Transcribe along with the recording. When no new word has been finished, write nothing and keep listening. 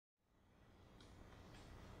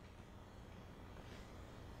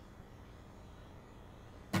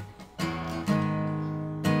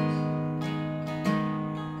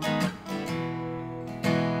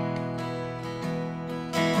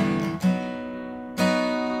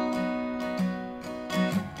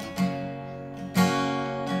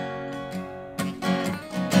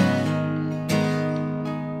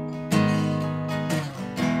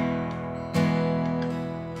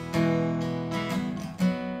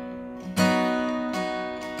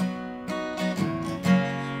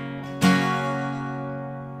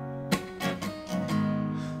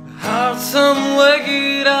As I'm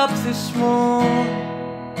waking up this morning,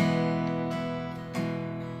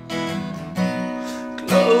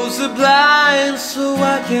 close the blinds so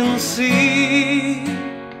I can see.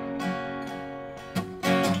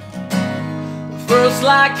 The first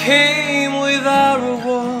light came without a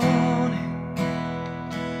warning,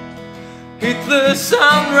 hit the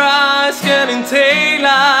sunrise, getting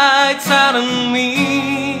taillights out on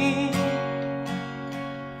me.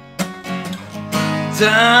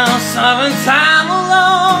 Down 7 times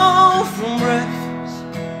alone from breakfast,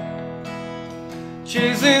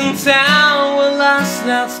 chasing down with last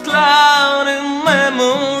night's cloud in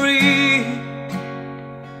memory.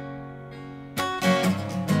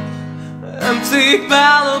 Empty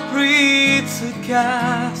bottle breeds a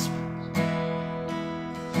gasp,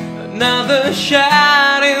 another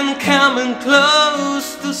shining coming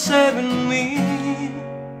close to saving me,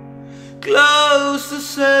 close to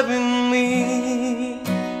saving me.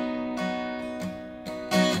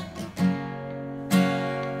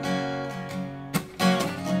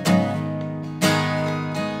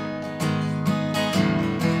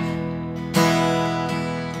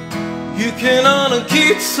 You can only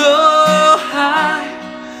get so high,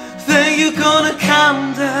 then you're gonna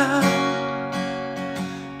come down,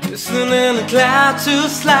 twisting in the clouds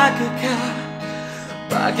just like a cat,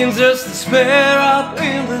 parking just to spare up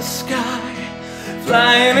in the sky,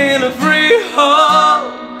 flying in a free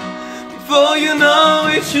fall. Before you know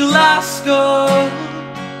it's your last goal.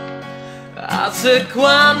 I'll take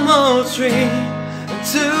one more drink and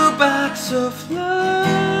 2 bags of love,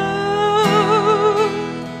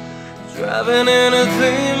 driving in a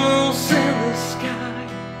demons in the sky.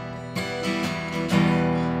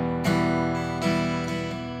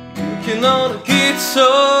 You can only get so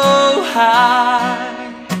high.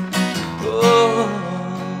 Oh,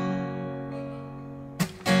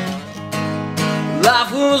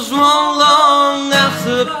 life was one long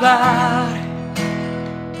after party.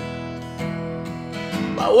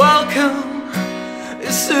 My welcome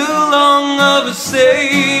is too long of a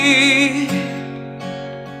stay.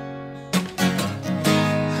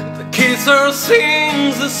 Kids are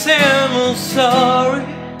sings the same old story,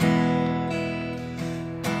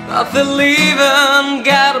 but they leaving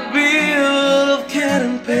got a bill of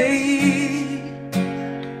getting paid.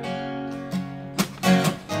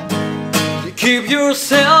 You give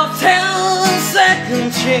yourself 10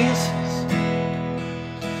 second chances,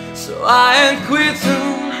 so I ain't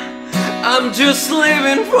quitting, I'm just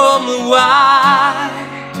living from the why.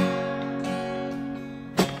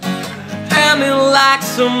 And it like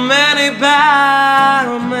so many bad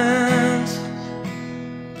romances,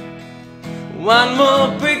 one more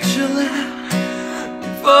picture left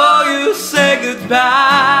before you say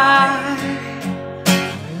goodbye.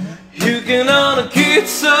 You can only get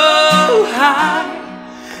so high,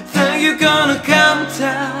 then you're gonna come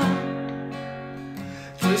down,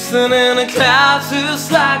 twisting in the clouds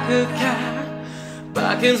just like a cat,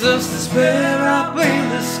 parking just to spare up in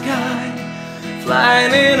the sky,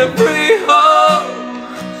 flying in a free hole.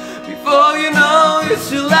 Before you know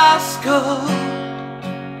it's your last call.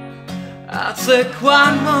 I'll take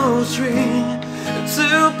one more drink and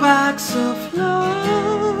 2 bags of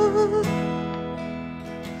love,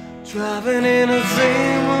 driving in a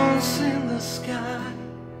demons in the sky.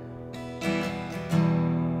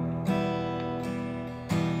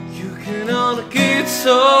 You can only get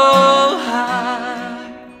so